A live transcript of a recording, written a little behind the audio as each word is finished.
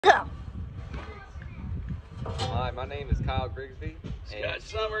Hi, my name is Kyle Grigsby. Scott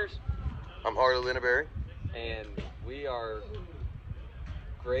Summers. I'm Harley Linaberry. And we are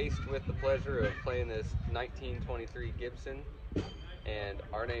graced with the pleasure of playing this 1923 Gibson. And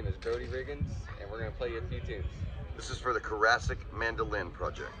our name is Grody Riggins, and we're going to play you a few tunes. This is for the Karasik Mandolin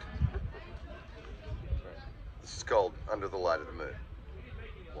project. This is called Under the Light of the Moon.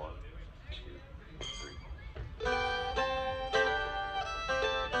 1, 2, 3.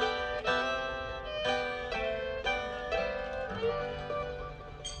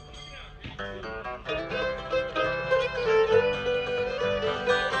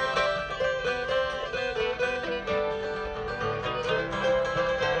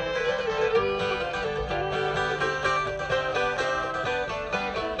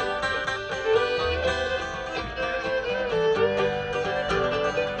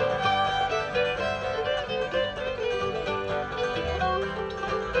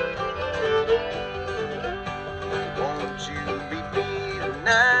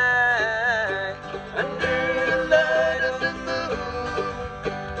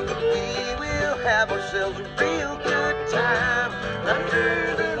 Have ourselves a real good time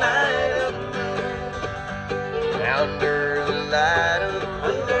under the light of the moon. Under the light of the moon.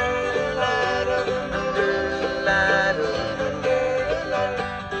 Under the light of the moon. Under the light of the moon.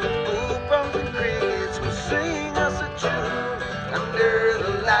 Bullfrogs and crickets will sing us a tune under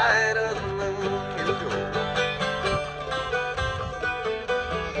the light of the moon. Here we go.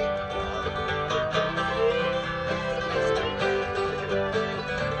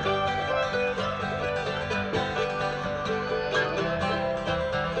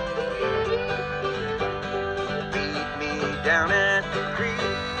 Down at the creek,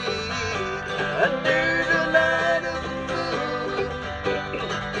 under the light of the moon,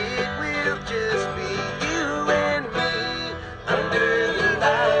 it will just be you and me, under the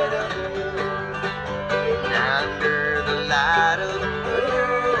light of the moon, under the light of the moon,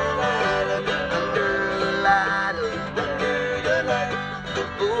 under the light of the moon, under the light. The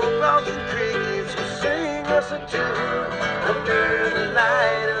bullfrogs and crickets will sing us a tune, under the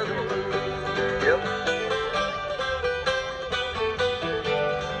light of the moon. Yep.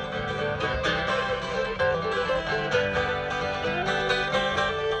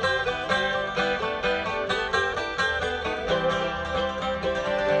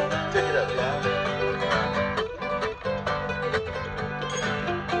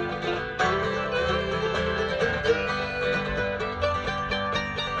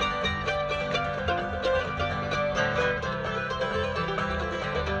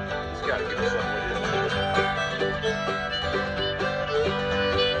 Gotta give us something with it.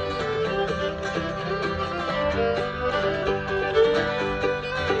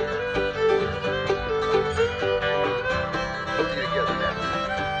 Put you together now.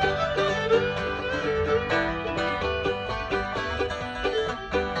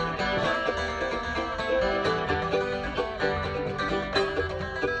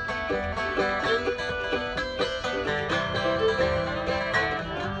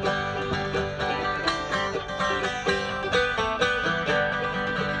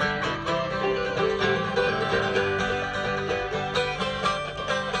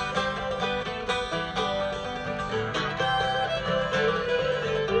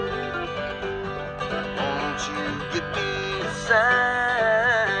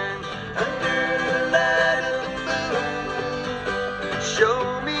 Sign under the light of the moon. Show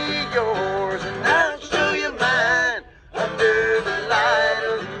me yours and I'll show you mine under the light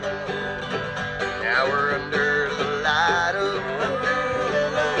of the moon. Now we're under the light of the moon.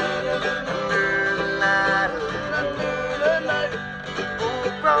 Under the light of the moon. The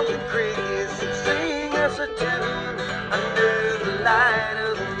bullfrogs and crickets will sing us a tune under the light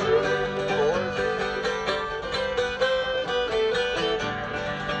of the moon.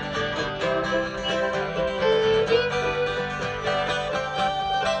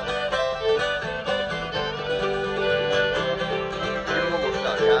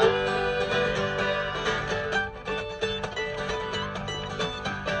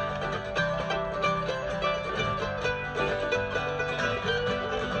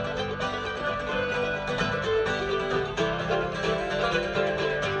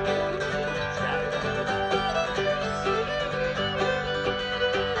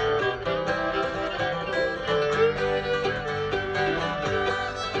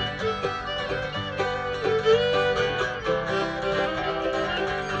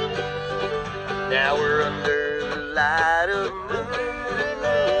 Now we're under the light of the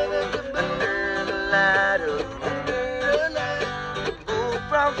moon. Under the light of the moon. The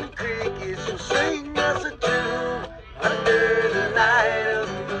bullfrogs and crickets will sing us a tune under the light of